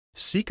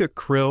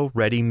Sikacryl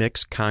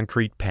Ready-Mix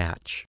Concrete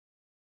Patch.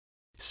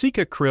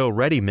 Sikacryl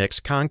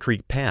Ready-Mix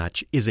Concrete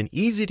Patch is an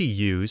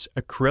easy-to-use,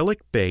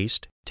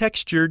 acrylic-based,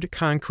 textured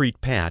concrete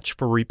patch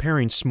for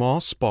repairing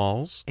small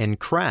spalls and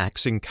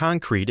cracks in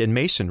concrete and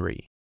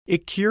masonry.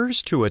 It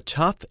cures to a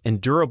tough and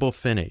durable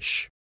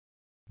finish.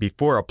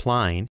 Before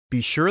applying,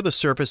 be sure the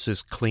surface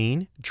is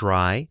clean,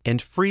 dry,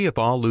 and free of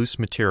all loose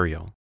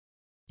material.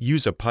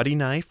 Use a putty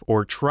knife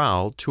or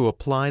trowel to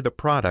apply the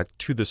product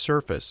to the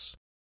surface.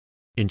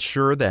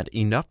 Ensure that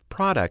enough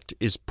product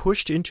is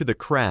pushed into the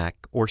crack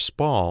or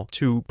spall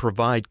to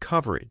provide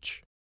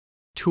coverage.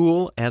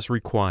 Tool as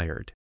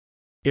required.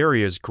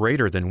 Areas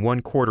greater than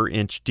 1/4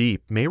 inch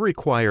deep may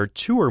require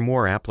 2 or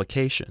more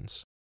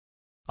applications.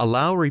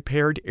 Allow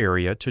repaired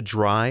area to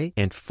dry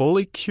and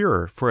fully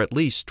cure for at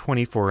least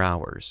 24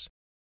 hours.